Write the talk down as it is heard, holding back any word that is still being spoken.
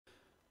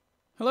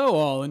Hello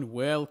all and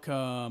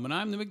welcome, and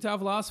I'm the MGTOW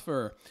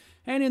philosopher,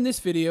 and in this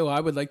video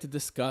I would like to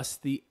discuss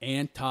the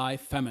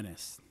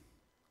anti-feminists.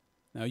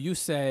 Now you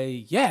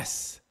say,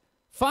 yes,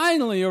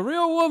 finally a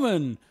real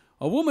woman,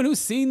 a woman who's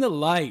seen the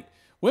light.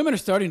 Women are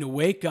starting to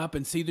wake up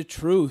and see the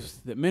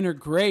truth, that men are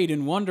great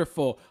and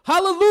wonderful.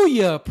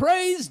 Hallelujah,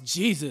 praise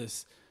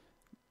Jesus.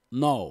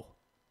 No,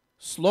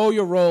 slow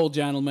your roll,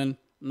 gentlemen,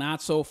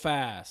 not so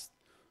fast.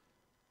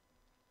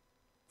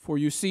 For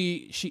you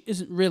see, she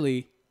isn't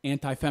really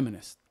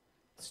anti-feminist.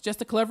 It's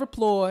just a clever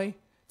ploy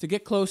to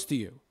get close to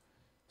you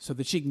so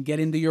that she can get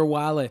into your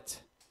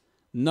wallet.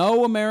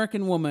 No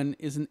American woman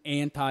is an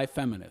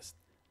anti-feminist.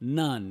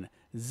 None.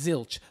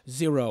 Zilch.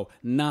 Zero.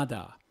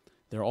 Nada.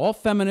 They're all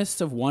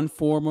feminists of one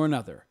form or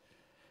another.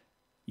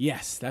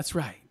 Yes, that's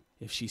right.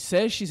 If she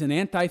says she's an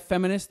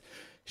anti-feminist,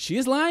 she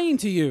is lying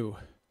to you.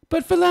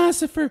 But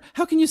philosopher,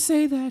 how can you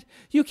say that?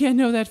 You can't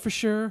know that for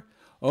sure.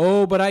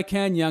 Oh, but I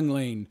can,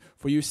 youngling.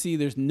 For you see,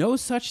 there's no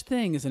such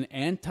thing as an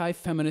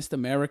anti-feminist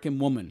American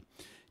woman.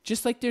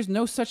 Just like there's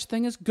no such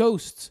thing as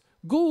ghosts,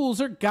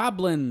 ghouls, or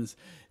goblins.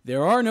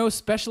 There are no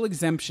special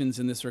exemptions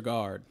in this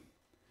regard.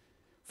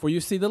 For you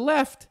see, the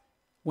left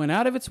went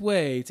out of its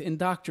way to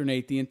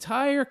indoctrinate the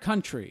entire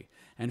country,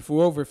 and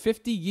for over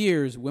 50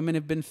 years, women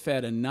have been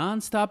fed a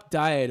nonstop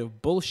diet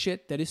of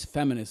bullshit that is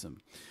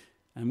feminism.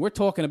 And we're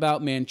talking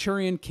about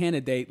Manchurian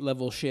Candidate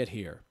level shit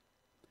here.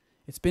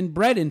 It's been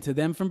bred into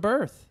them from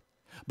birth.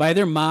 By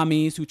their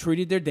mommies who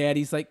treated their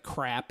daddies like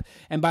crap,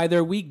 and by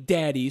their weak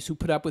daddies who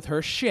put up with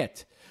her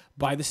shit.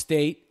 By the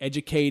state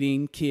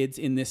educating kids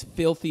in this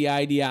filthy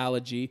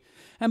ideology,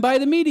 and by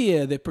the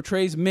media that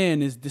portrays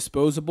men as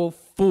disposable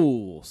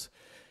fools.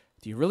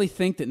 Do you really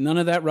think that none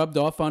of that rubbed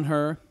off on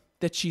her?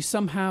 That she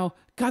somehow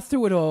got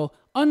through it all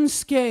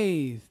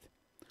unscathed?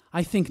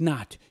 I think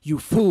not, you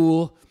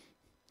fool.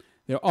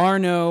 There are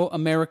no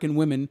American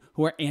women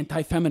who are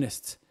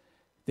anti-feminists.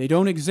 They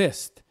don't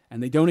exist,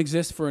 and they don't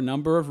exist for a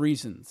number of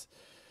reasons.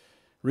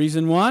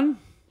 Reason one,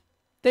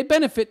 they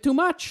benefit too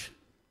much.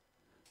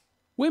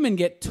 Women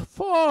get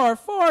far,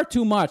 far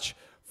too much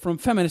from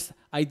feminist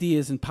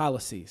ideas and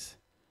policies.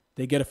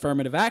 They get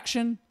affirmative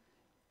action.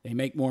 They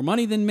make more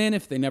money than men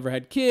if they never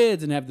had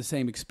kids and have the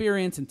same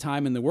experience and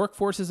time in the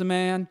workforce as a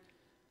man.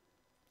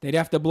 They'd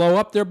have to blow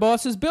up their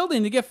boss's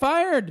building to get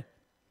fired.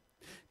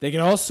 They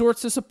get all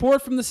sorts of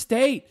support from the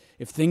state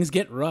if things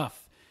get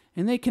rough.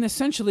 And they can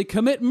essentially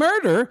commit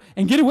murder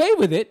and get away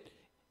with it,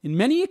 in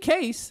many a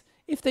case,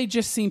 if they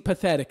just seem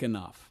pathetic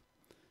enough.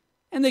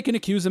 And they can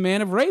accuse a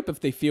man of rape if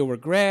they feel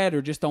regret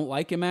or just don't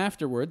like him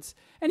afterwards,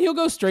 and he'll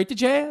go straight to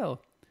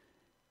jail.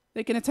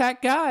 They can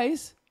attack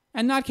guys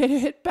and not get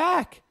hit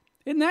back.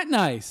 Isn't that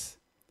nice?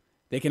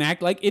 They can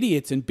act like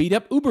idiots and beat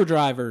up Uber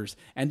drivers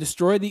and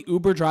destroy the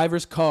Uber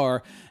driver's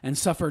car and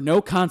suffer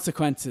no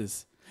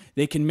consequences.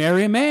 They can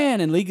marry a man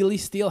and legally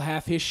steal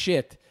half his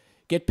shit,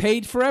 get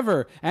paid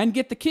forever, and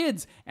get the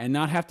kids and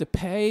not have to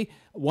pay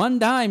one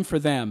dime for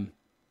them.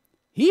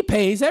 He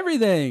pays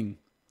everything.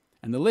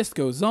 And the list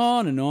goes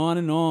on and on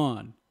and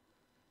on.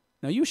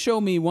 Now you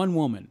show me one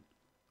woman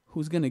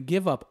who's going to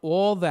give up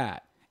all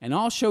that, and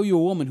I'll show you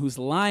a woman who's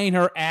lying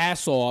her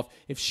ass off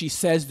if she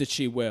says that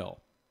she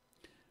will.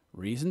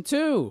 Reason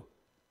two,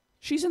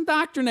 she's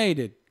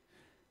indoctrinated.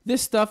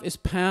 This stuff is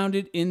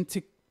pounded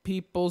into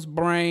people's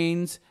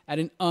brains at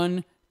an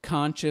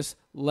unconscious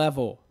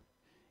level.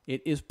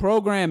 It is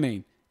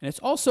programming, and it's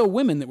also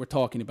women that we're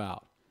talking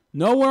about.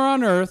 Nowhere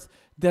on earth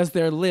does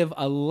there live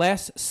a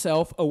less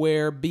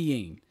self-aware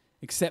being,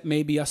 except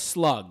maybe a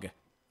slug.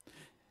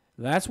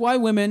 That's why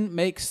women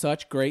make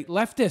such great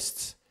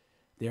leftists.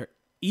 They're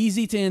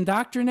easy to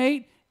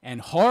indoctrinate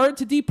and hard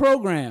to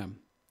deprogram.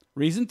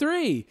 Reason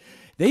three,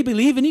 they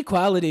believe in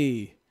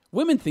equality.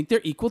 Women think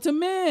they're equal to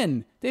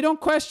men. They don't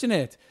question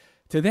it.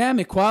 To them,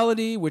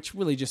 equality, which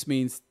really just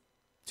means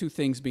two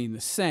things being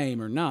the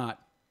same or not,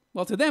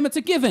 well, to them, it's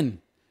a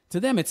given. To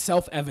them, it's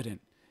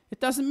self-evident. It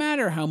doesn't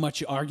matter how much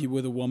you argue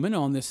with a woman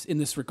in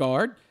this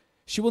regard.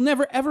 She will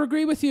never, ever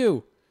agree with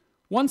you.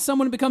 Once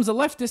someone becomes a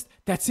leftist,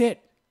 that's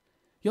it.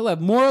 You'll have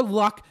more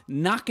luck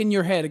knocking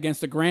your head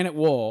against a granite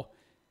wall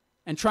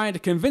and trying to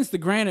convince the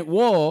granite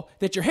wall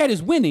that your head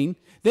is winning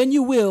than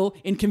you will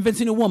in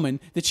convincing a woman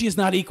that she is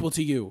not equal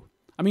to you.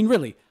 I mean,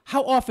 really,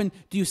 how often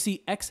do you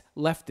see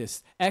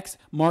ex-leftists,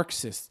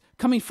 ex-Marxists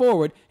coming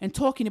forward and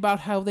talking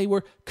about how they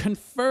were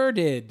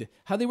converted,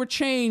 how they were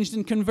changed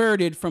and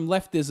converted from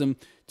leftism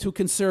to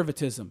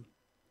conservatism?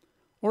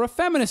 Or a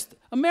feminist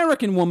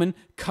American woman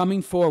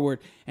coming forward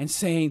and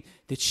saying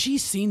that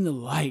she's seen the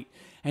light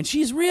and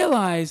she's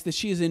realized that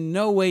she is in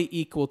no way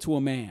equal to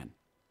a man.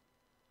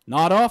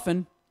 Not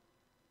often.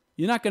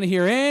 You're not going to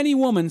hear any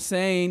woman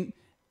saying,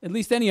 at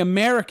least any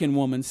American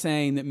woman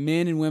saying that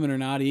men and women are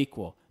not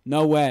equal.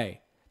 No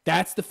way.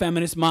 That's the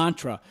feminist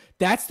mantra.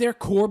 That's their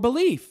core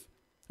belief,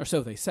 or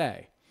so they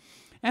say.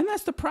 And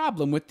that's the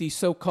problem with these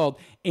so-called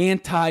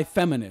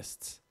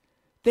anti-feminists.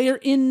 They are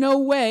in no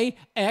way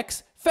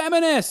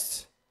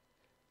ex-feminists.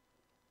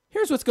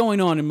 Here's what's going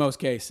on in most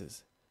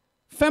cases.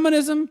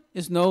 Feminism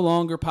is no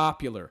longer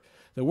popular.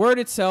 The word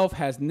itself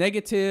has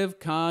negative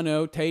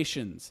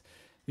connotations.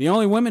 The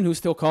only women who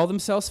still call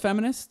themselves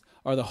feminists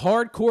are the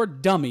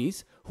hardcore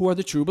dummies who are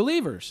the true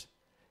believers.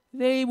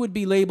 They would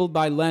be labeled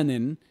by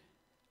Lenin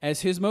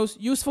as his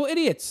most useful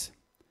idiots.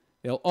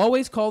 They'll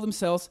always call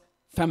themselves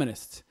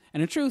feminists.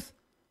 And in truth,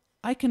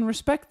 I can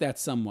respect that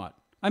somewhat.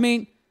 I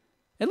mean,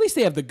 at least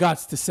they have the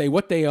guts to say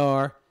what they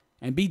are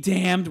and be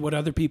damned what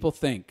other people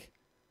think.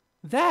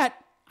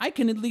 That I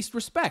can at least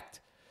respect.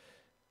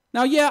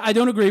 Now, yeah, I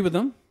don't agree with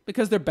them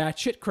because they're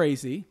batshit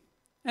crazy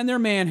and they're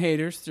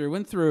man-haters through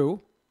and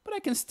through, but I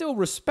can still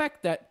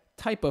respect that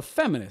type of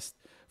feminist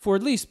for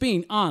at least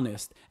being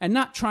honest and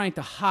not trying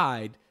to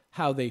hide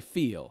how they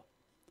feel.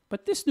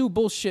 But this new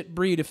bullshit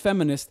breed of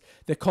feminist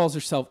that calls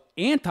herself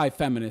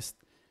anti-feminist,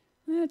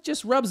 it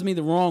just rubs me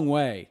the wrong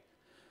way.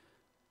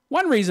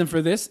 One reason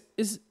for this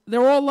is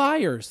they're all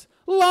liars.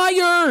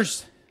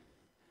 Liars!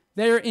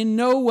 They're in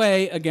no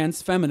way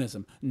against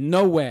feminism.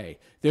 No way.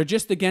 They're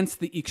just against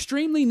the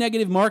extremely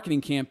negative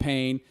marketing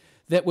campaign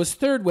that was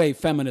third-wave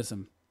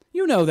feminism.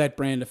 You know that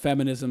brand of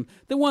feminism,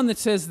 the one that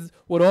says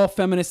what all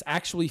feminists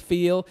actually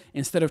feel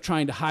instead of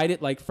trying to hide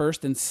it like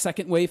first and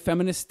second-wave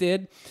feminists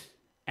did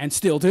and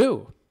still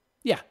do.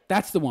 Yeah,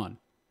 that's the one.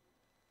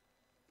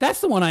 That's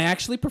the one I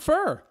actually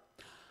prefer.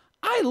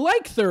 I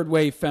like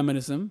third-wave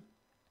feminism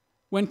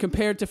when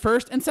compared to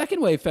first and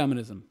second-wave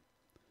feminism.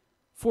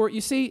 For, you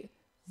see,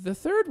 the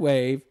third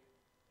wave,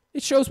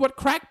 it shows what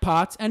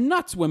crackpots and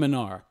nuts women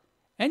are.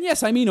 And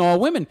yes, I mean all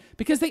women,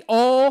 because they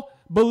all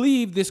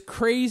believe this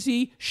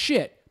crazy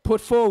shit put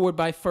forward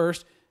by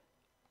first,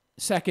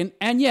 second,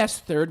 and yes,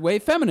 third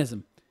wave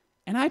feminism.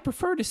 And I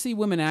prefer to see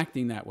women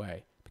acting that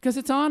way because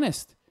it's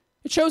honest.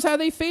 It shows how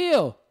they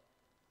feel.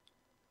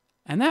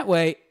 And that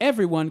way,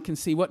 everyone can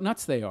see what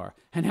nuts they are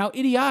and how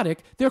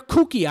idiotic their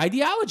kooky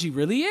ideology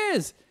really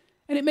is.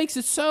 And it makes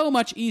it so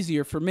much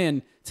easier for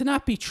men to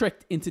not be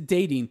tricked into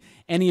dating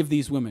any of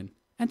these women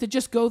and to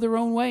just go their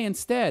own way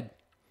instead.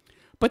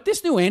 But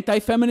this new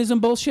anti-feminism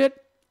bullshit,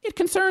 it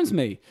concerns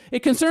me. It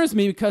concerns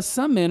me because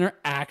some men are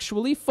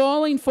actually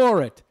falling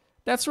for it.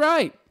 That's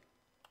right.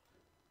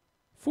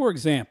 For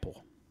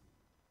example,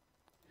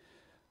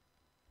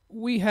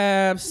 we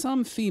have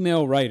some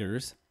female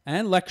writers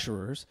and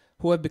lecturers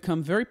who have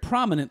become very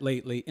prominent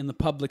lately in the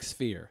public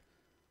sphere.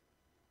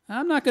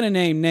 I'm not going to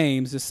name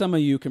names, as some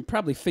of you can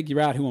probably figure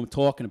out who I'm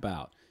talking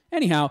about.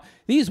 Anyhow,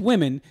 these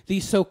women,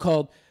 these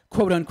so-called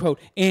quote-unquote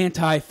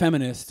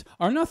anti-feminists,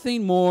 are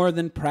nothing more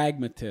than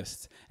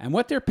pragmatists. And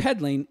what they're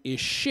peddling is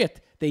shit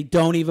they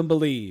don't even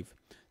believe.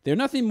 They're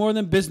nothing more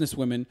than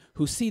businesswomen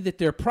who see that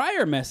their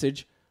prior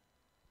message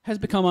has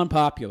become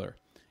unpopular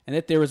and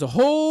that there is a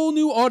whole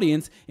new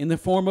audience in the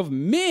form of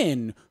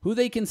men who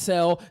they can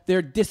sell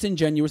their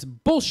disingenuous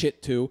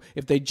bullshit to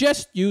if they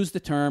just use the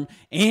term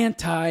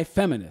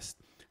anti-feminist.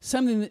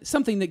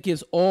 Something that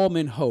gives all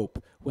men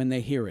hope when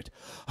they hear it.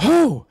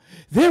 Oh,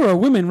 there are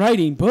women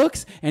writing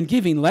books and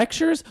giving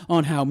lectures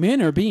on how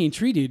men are being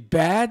treated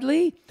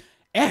badly?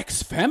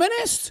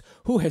 Ex-feminists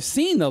who have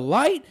seen the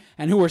light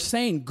and who are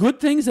saying good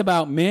things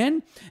about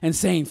men and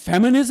saying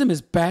feminism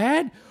is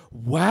bad?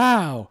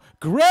 Wow,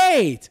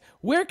 great!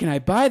 Where can I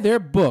buy their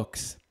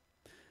books?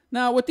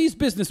 Now, what these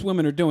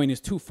businesswomen are doing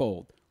is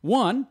twofold.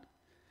 One,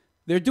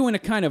 they're doing a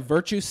kind of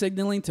virtue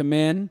signaling to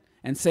men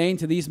and saying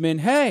to these men,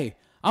 hey,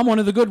 I'm one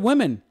of the good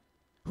women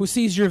who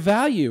sees your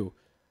value.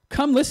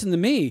 Come listen to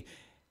me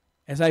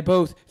as I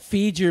both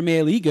feed your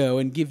male ego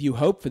and give you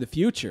hope for the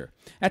future.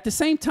 At the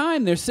same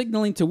time, they're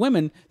signaling to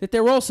women that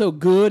they're also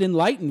good,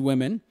 enlightened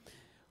women,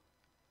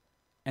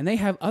 and they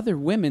have other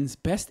women's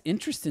best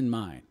interest in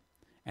mind.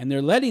 And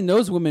they're letting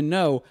those women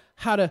know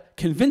how to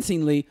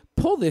convincingly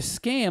pull this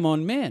scam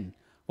on men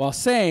while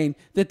saying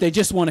that they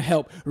just want to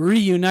help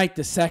reunite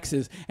the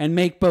sexes and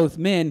make both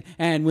men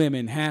and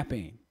women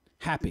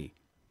happy.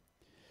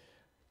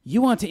 You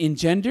want to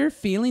engender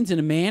feelings in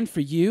a man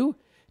for you?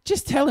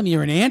 Just tell him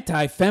you're an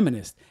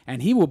anti-feminist,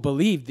 and he will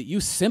believe that you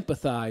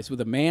sympathize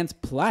with a man's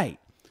plight.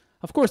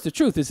 Of course, the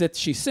truth is that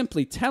she's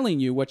simply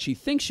telling you what she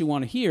thinks you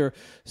want to hear,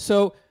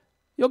 so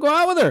you'll go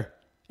out with her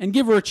and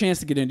give her a chance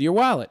to get into your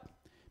wallet.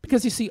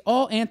 Because you see,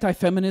 all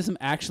anti-feminism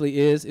actually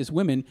is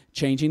women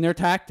changing their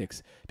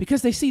tactics.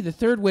 Because they see the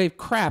third wave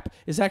crap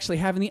is actually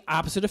having the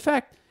opposite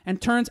effect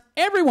and turns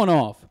everyone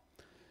off.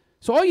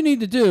 So all you need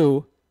to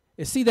do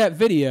is see that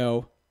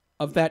video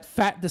of that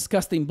fat,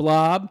 disgusting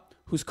blob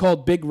who's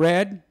called Big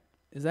Red.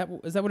 Is that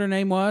what her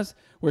name was?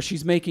 Where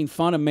she's making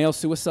fun of male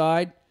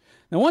suicide.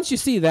 Now, once you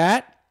see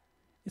that,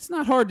 it's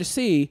not hard to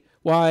see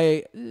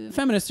why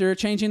feminists are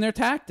changing their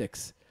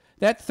tactics.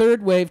 That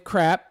third wave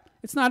crap,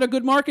 it's not a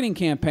good marketing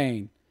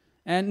campaign.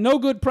 And no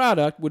good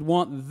product would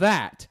want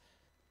that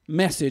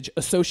message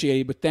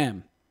associated with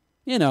them.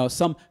 You know,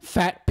 some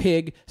fat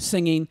pig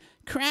singing,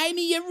 "Cry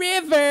me a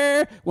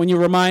river," when you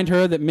remind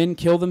her that men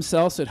kill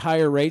themselves at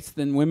higher rates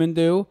than women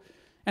do.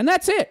 And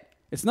that's it.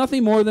 It's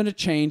nothing more than a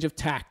change of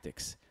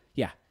tactics.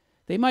 Yeah,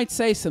 they might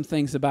say some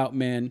things about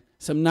men,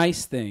 some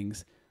nice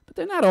things, but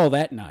they're not all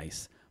that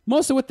nice.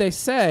 Most of what they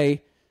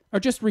say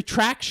are just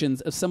retractions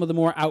of some of the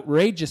more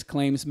outrageous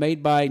claims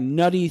made by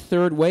nutty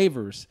third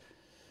wavers.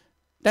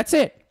 That's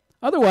it.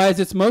 Otherwise,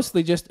 it's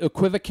mostly just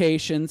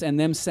equivocations and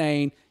them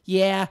saying,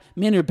 yeah,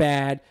 men are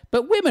bad,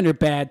 but women are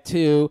bad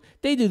too.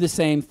 They do the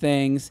same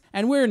things,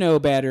 and we're no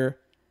better.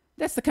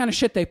 That's the kind of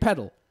shit they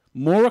peddle.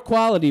 More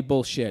equality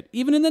bullshit,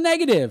 even in the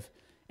negative.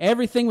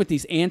 Everything with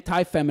these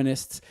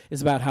anti-feminists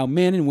is about how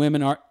men and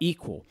women are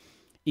equal.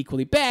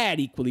 Equally bad,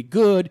 equally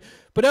good.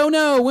 But oh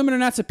no, women are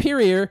not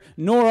superior,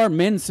 nor are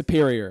men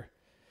superior.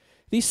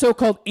 These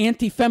so-called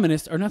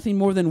anti-feminists are nothing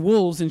more than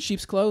wolves in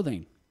sheep's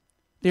clothing.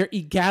 They're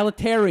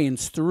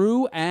egalitarians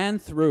through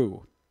and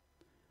through.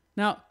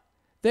 Now,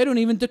 they don't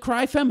even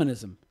decry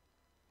feminism.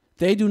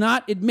 They do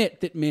not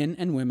admit that men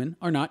and women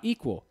are not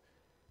equal.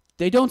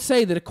 They don't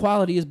say that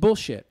equality is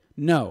bullshit.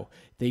 No,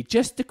 they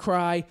just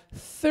decry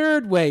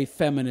third-wave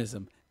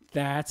feminism.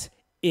 That's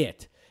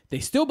it. They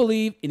still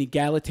believe in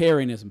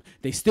egalitarianism.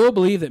 They still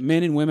believe that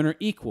men and women are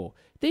equal.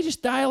 They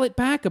just dial it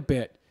back a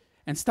bit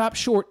and stop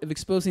short of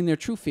exposing their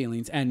true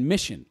feelings and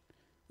mission,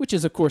 which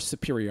is, of course,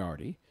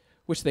 superiority,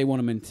 which they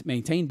want to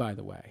maintain, by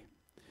the way.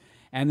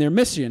 And their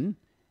mission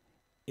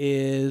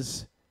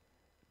is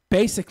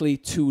basically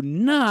to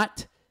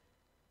not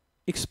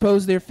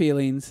expose their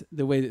feelings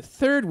the way that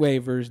third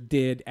wavers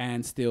did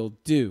and still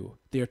do,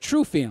 their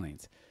true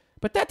feelings.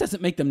 But that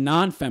doesn't make them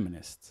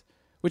non-feminists,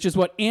 which is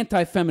what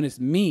anti-feminist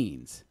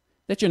means,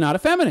 that you're not a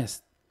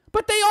feminist.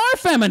 But they are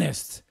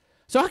feminists.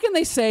 So how can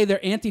they say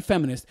they're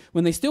anti-feminist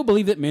when they still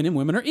believe that men and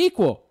women are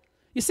equal?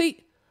 You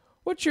see,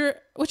 what you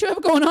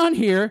have going on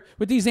here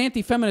with these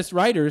anti-feminist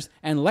writers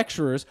and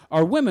lecturers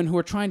are women who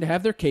are trying to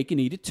have their cake and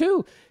eat it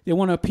too. They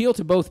want to appeal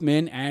to both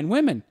men and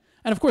women.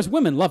 And of course,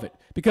 women love it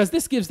because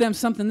this gives them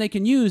something they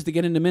can use to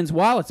get into men's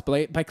wallets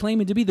by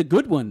claiming to be the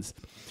good ones.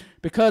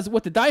 Because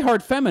what the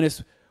diehard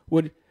feminists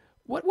would,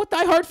 what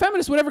diehard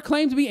feminists would ever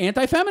claim to be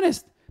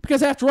anti-feminist?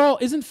 Because after all,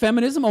 isn't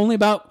feminism only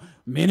about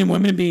men and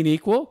women being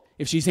equal?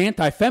 If she's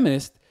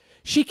anti-feminist,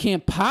 she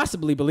can't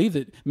possibly believe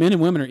that men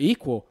and women are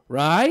equal,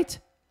 right?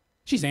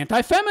 She's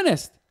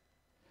anti-feminist.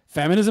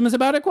 Feminism is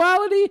about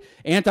equality.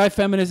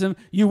 Anti-feminism,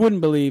 you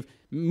wouldn't believe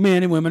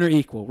men and women are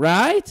equal,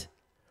 right?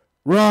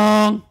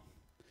 Wrong.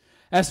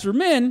 As for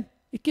men,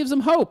 it gives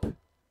them hope.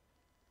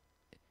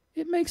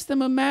 It makes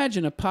them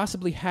imagine a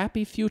possibly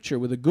happy future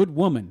with a good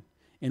woman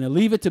in a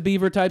Leave It to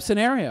Beaver type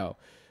scenario,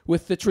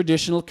 with the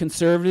traditional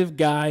conservative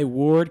guy,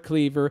 Ward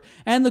Cleaver,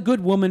 and the good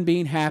woman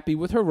being happy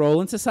with her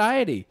role in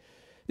society.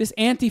 This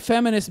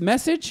anti-feminist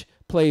message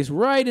plays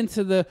right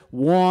into the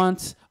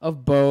wants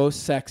of both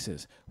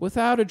sexes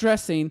without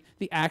addressing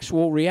the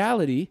actual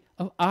reality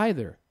of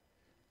either.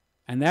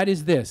 And that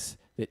is this,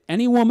 that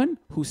any woman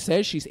who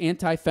says she's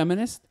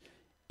anti-feminist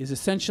is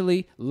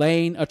essentially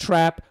laying a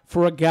trap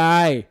for a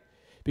guy,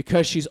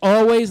 because she's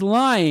always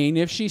lying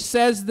if she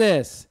says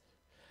this.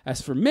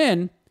 As for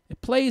men,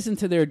 it plays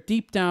into their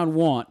deep down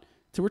want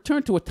to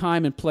return to a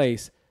time and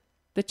place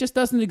that just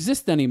doesn't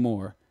exist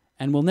anymore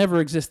and will never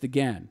exist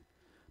again.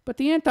 But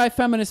the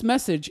anti-feminist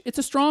message, it's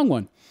a strong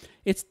one.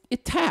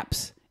 It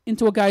taps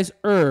into a guy's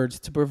urge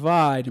to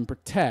provide and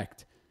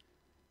protect,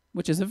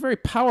 which is a very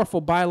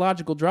powerful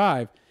biological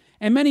drive.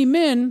 And many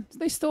men,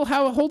 they still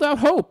hold out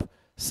hope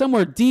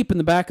somewhere deep in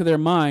the back of their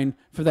mind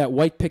for that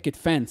white picket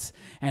fence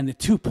and the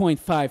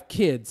 2.5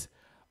 kids,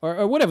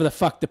 or whatever the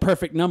fuck the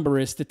perfect number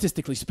is,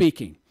 statistically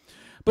speaking.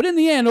 But in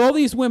the end, all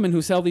these women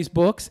who sell these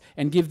books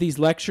and give these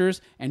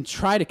lectures and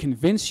try to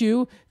convince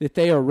you that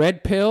they are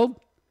red-pilled,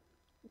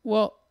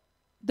 well,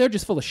 they're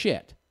just full of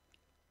shit.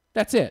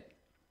 That's it.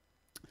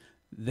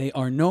 They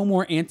are no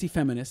more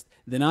anti-feminist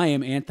than I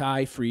am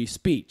anti-free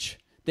speech.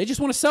 They just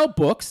want to sell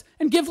books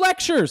and give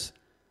lectures.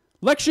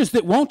 Lectures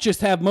that won't just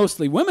have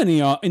mostly women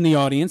in the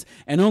audience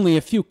and only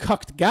a few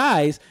cucked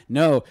guys.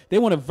 No, they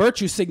want a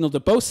virtue signal to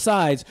both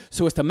sides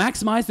so as to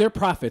maximize their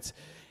profits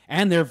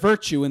and their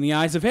virtue in the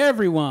eyes of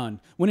everyone,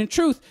 when in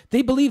truth,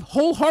 they believe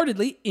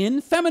wholeheartedly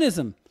in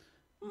feminism,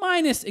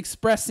 minus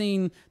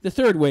expressing the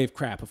third wave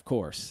crap, of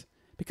course,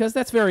 because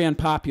that's very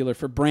unpopular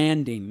for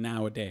branding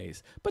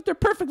nowadays. But they're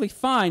perfectly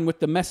fine with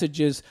the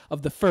messages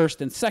of the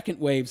first and second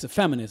waves of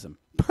feminism.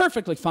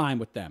 Perfectly fine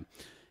with them.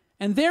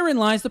 And therein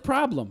lies the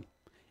problem.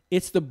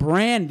 It's the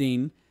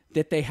branding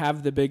that they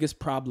have the biggest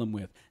problem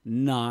with,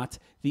 not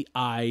the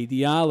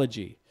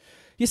ideology.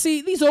 You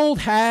see, these old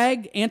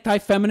hag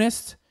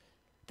anti-feminists,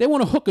 they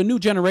want to hook a new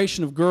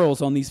generation of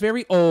girls on these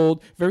very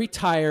old, very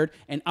tired,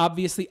 and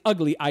obviously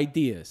ugly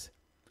ideas.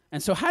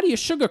 And so how do you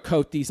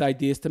sugarcoat these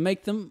ideas to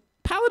make them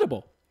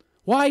palatable?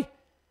 Why,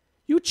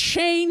 you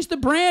change the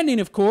branding,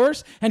 of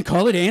course, and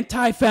call it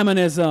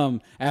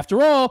anti-feminism.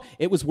 After all,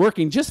 it was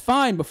working just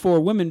fine before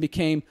women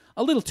became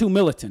a little too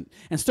militant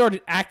and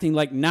started acting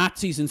like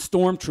Nazis and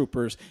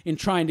stormtroopers in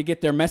trying to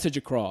get their message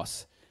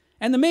across.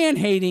 And the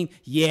man-hating,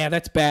 yeah,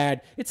 that's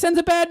bad. It sends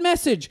a bad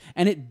message,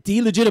 and it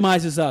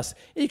delegitimizes us.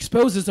 It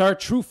exposes our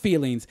true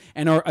feelings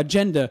and our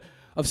agenda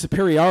of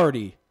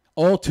superiority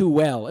all too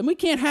well. And we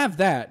can't have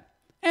that.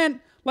 And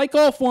like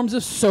all forms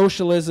of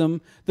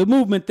socialism, the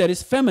movement that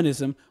is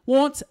feminism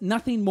wants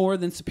nothing more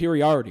than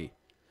superiority.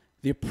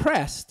 The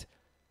oppressed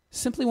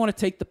simply want to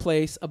take the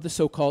place of the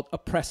so-called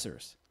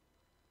oppressors.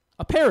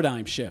 A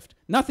paradigm shift,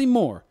 nothing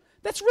more.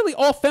 That's really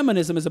all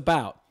feminism is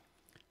about.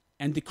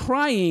 and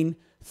decrying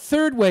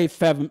third-wave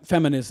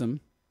feminism,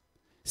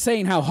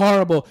 saying how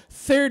horrible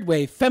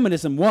third-wave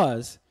feminism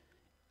was,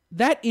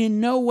 that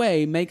in no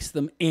way makes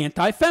them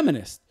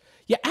anti-feminist.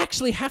 You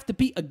actually have to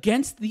be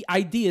against the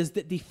ideas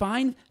that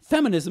define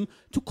feminism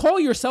to call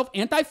yourself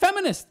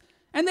anti-feminist.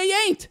 And they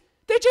ain't.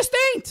 They just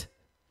ain't.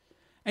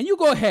 And you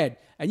go ahead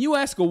and you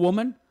ask a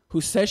woman who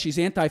says she's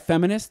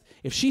anti-feminist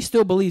if she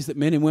still believes that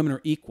men and women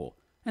are equal,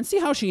 and see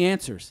how she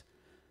answers.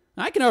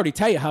 Now, I can already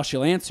tell you how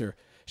she'll answer.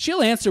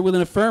 She'll answer with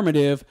an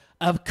affirmative,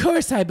 "Of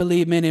course I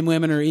believe men and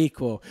women are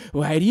equal.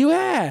 Why do you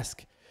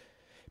ask?"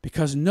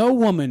 Because no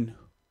woman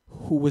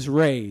who is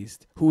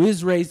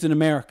raised in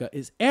America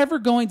is ever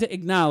going to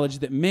acknowledge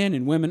that men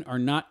and women are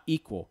not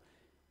equal.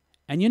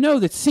 And you know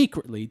that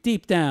secretly,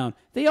 deep down,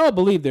 they all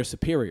believe they're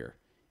superior.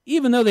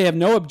 Even though they have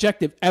no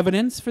objective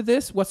evidence for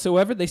this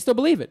whatsoever, they still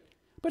believe it.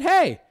 But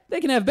hey,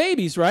 they can have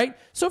babies, right?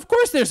 So of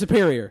course they're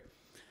superior.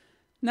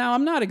 Now,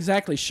 I'm not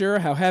exactly sure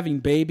how having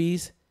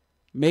babies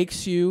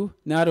makes you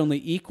not only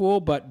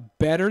equal, but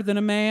better than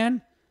a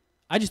man.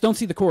 I just don't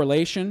see the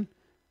correlation.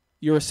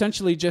 You're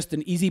essentially just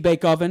an easy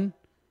bake oven.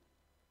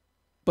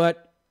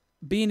 But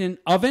being an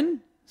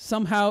oven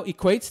somehow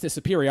equates to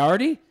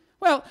superiority?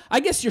 Well, I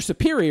guess you're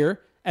superior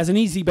as an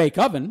easy bake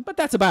oven, but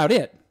that's about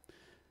it.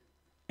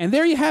 And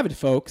there you have it,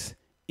 folks,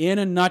 in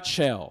a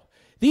nutshell.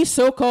 These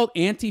so-called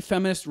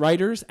anti-feminist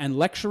writers and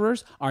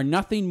lecturers are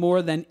nothing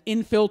more than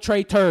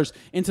infiltrators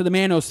into the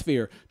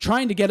manosphere,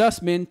 trying to get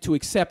us men to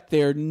accept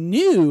their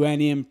new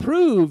and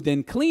improved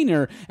and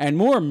cleaner and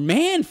more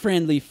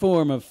man-friendly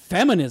form of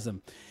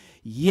feminism.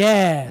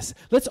 Yes,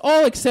 let's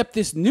all accept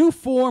this new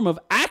form of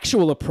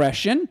actual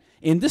oppression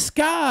in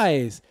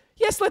disguise.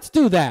 Yes, let's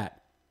do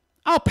that.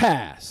 I'll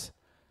pass.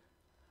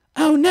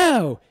 Oh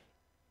no,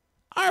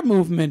 our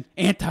movement,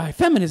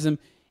 anti-feminism,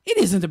 it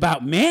isn't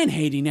about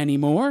man-hating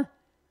anymore.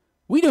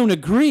 We don't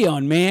agree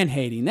on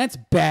man-hating. That's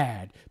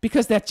bad,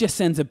 because that just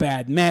sends a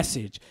bad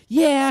message.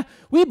 Yeah,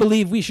 we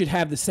believe we should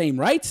have the same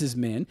rights as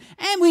men,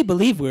 and we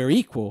believe we're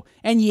equal.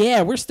 And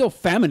yeah, we're still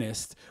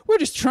feminists. We're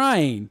just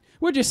trying.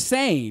 We're just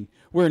saying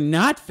we're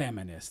not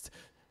feminists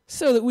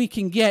so that we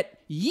can get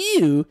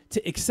you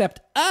to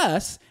accept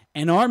us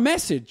and our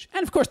message,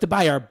 and of course to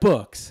buy our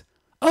books.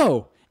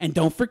 Oh, and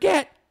don't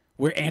forget,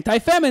 we're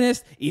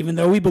anti-feminist, even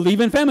though we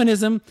believe in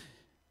feminism.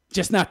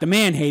 Just not the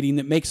man-hating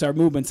that makes our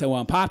movement so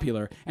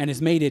unpopular and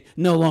has made it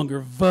no longer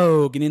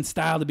vogue and in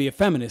style to be a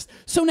feminist.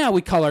 So now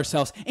we call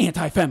ourselves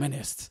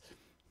anti-feminists.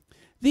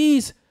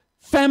 These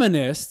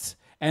feminists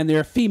and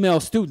their female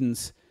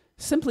students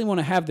simply want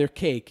to have their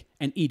cake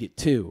and eat it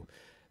too.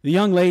 The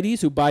young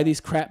ladies who buy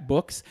these crap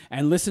books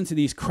and listen to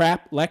these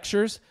crap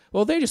lectures,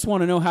 well, they just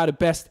want to know how to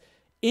best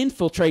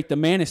infiltrate the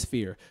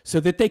manosphere so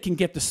that they can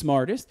get the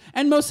smartest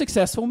and most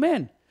successful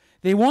men.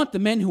 They want the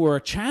men who are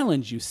a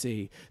challenge, you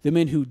see, the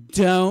men who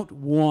don't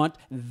want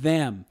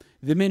them,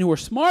 the men who are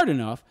smart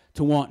enough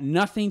to want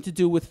nothing to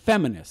do with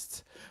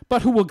feminists,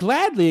 but who will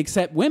gladly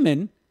accept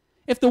women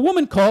if the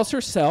woman calls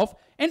herself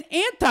an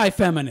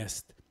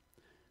anti-feminist.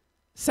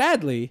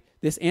 Sadly,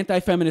 this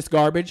anti-feminist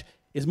garbage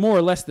is more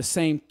or less the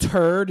same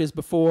turd as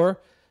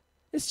before.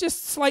 It's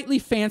just slightly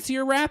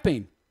fancier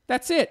wrapping.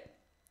 That's it.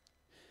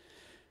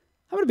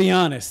 I'm going to be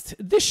honest.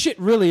 This shit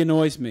really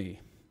annoys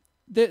me.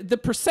 The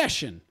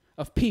procession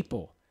of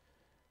people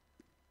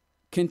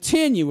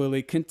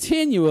continually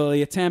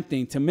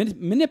attempting to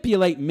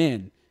manipulate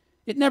men.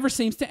 It never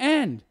seems to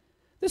end.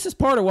 This is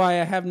part of why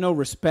I have no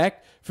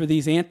respect for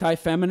these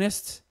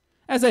anti-feminists.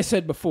 As I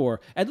said before,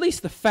 at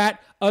least the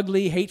fat,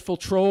 ugly, hateful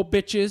troll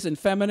bitches and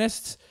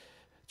feminists,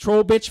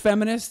 troll bitch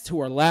feminists who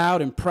are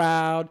loud and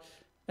proud,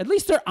 at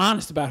least they're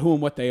honest about who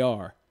and what they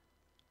are.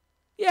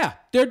 Yeah,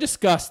 they're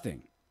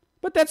disgusting,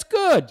 but that's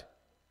good.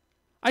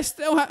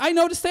 I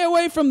know to stay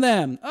away from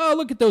them. Oh,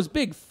 look at those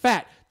big,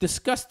 fat,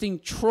 disgusting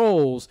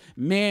trolls,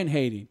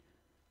 man-hating.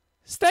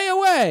 Stay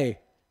away.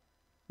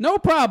 No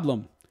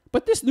problem.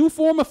 But this new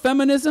form of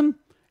feminism,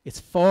 it's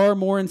far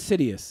more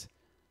insidious,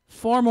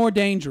 far more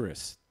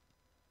dangerous.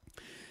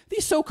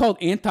 These so-called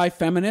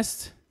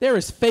anti-feminists, they're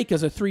as fake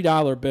as a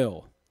 $3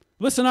 bill.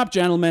 Listen up,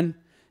 gentlemen.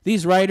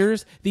 These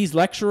writers, these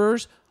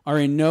lecturers are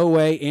in no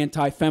way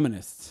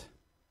anti-feminists.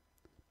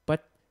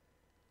 But,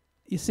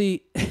 you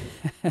see,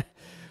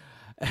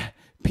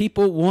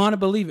 people want to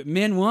believe it.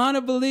 Men want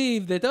to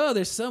believe that, oh,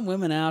 there's some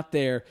women out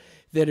there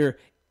that are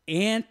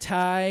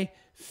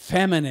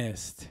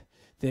anti-feminist,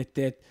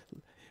 that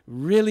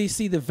really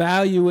see the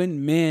value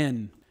in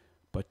men,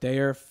 but they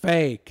are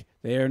fake.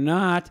 They are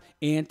not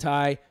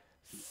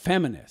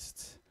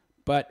anti-feminists,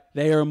 but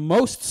they are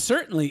most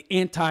certainly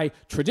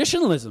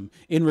anti-traditionalism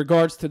in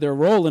regards to their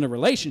role in a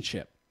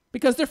relationship,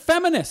 because they're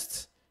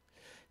feminists.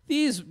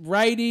 These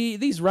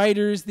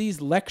writers,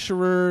 these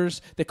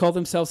lecturers that call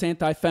themselves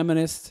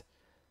anti-feminists,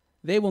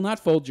 they will not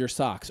fold your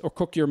socks or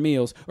cook your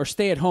meals or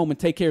stay at home and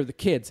take care of the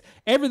kids.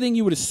 Everything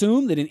you would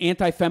assume that an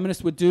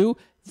anti-feminist would do,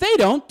 they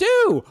don't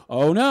do.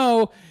 Oh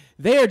no,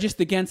 They are just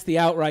against the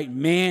outright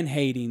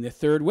man-hating the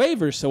third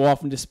wavers so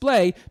often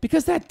display,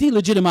 because that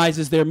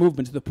delegitimizes their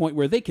movement to the point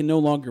where they can no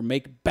longer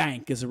make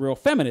bank as a real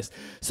feminist.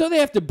 So they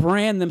have to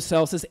brand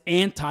themselves as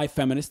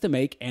anti-feminists to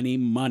make any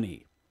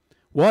money.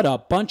 What a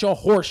bunch of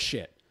horse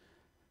shit.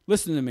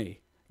 Listen to me.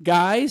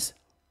 Guys,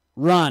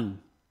 run.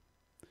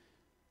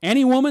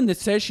 Any woman that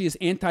says she is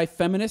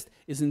anti-feminist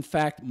is in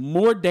fact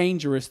more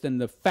dangerous than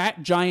the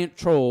fat giant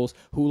trolls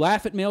who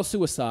laugh at male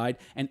suicide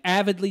and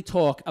avidly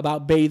talk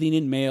about bathing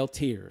in male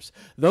tears.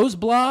 Those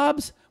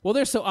blobs, well,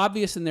 they're so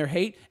obvious in their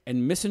hate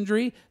and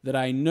misandry that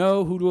I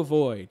know who to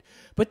avoid.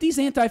 But these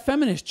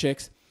anti-feminist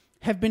chicks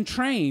have been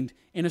trained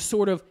in a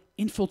sort of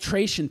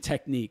infiltration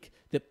technique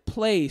that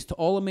plays to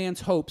all a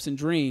man's hopes and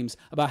dreams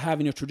about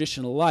having a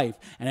traditional life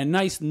and a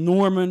nice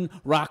Norman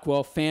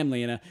Rockwell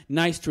family and a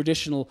nice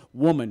traditional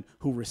woman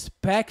who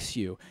respects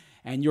you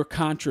and your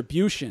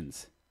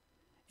contributions.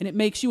 And it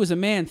makes you as a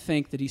man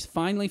think that he's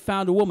finally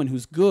found a woman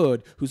who's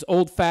good, who's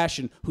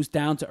old-fashioned, who's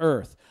down to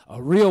earth,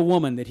 a real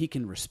woman that he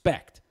can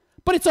respect.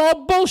 But it's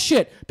all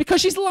bullshit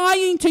because she's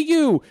lying to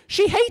you.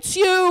 She hates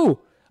you.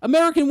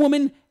 American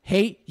women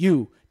hate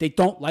you. They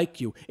don't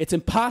like you. It's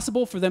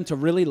impossible for them to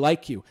really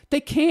like you. They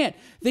can't.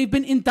 They've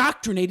been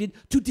indoctrinated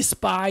to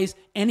despise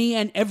any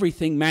and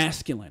everything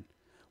masculine.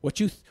 What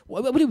do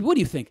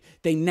you think?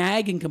 They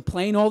nag and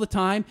complain all the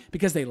time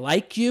because they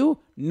like you?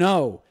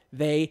 No,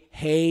 they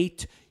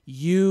hate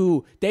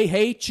you. They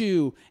hate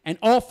you. And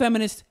all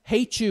feminists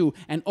hate you.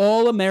 And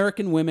all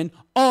American women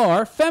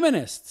are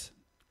feminists.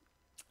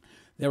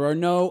 There are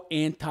no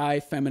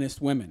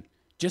anti-feminist women,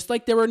 just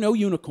like there are no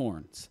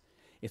unicorns.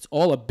 It's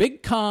all a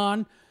big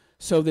con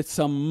so that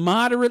some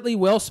moderately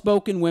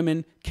well-spoken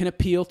women can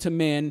appeal to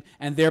men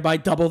and thereby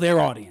double their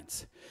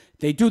audience.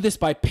 They do this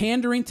by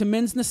pandering to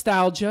men's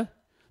nostalgia,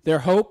 their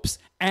hopes,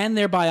 and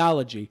their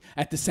biology.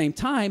 At the same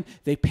time,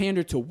 they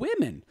pander to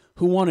women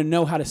who want to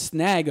know how to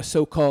snag a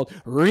so-called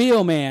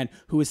real man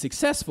who is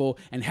successful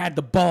and had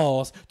the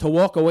balls to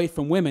walk away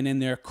from women in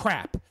their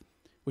crap,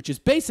 which is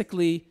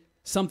basically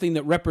something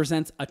that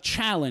represents a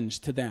challenge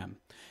to them.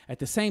 At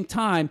the same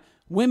time,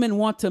 women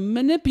want to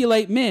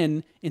manipulate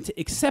men into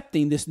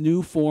accepting this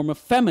new form of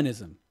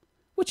feminism,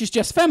 which is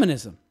just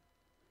feminism.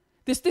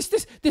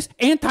 This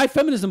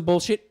anti-feminism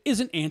bullshit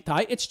isn't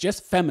anti, it's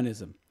just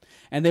feminism.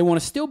 And they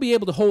want to still be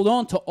able to hold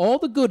on to all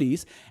the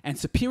goodies and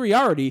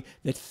superiority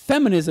that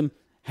feminism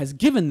has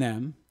given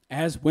them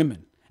as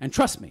women. And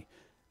trust me,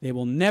 they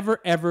will never,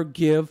 ever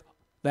give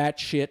that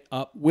shit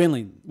up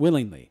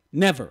willingly.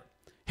 Never.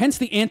 Hence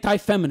the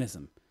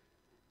anti-feminism,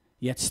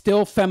 yet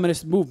still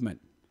feminist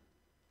movement.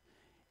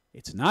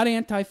 It's not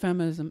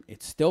anti-feminism,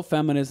 it's still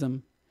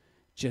feminism,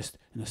 just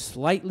in a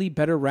slightly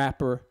better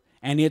wrapper,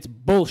 and it's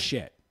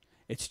bullshit.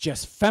 It's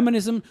just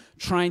feminism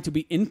trying to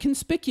be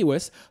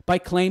inconspicuous by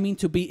claiming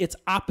to be its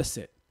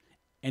opposite.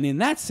 And in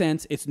that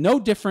sense, it's no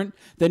different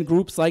than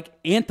groups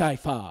like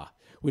Antifa,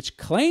 which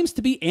claims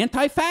to be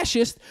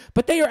anti-fascist,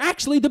 but they are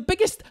actually the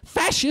biggest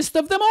fascist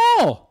of them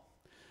all.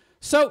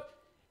 So,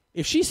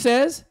 if she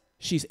says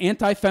she's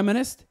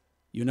anti-feminist,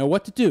 you know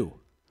what to do.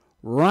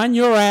 Run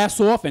your ass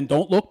off and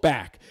don't look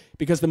back,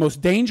 because the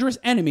most dangerous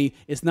enemy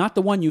is not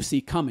the one you see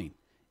coming.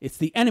 It's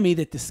the enemy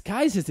that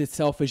disguises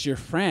itself as your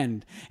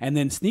friend and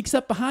then sneaks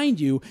up behind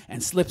you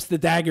and slips the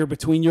dagger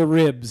between your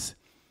ribs.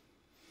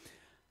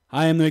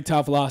 I am the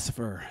MGTOW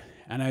philosopher,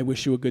 and I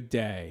wish you a good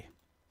day.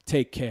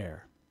 Take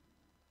care.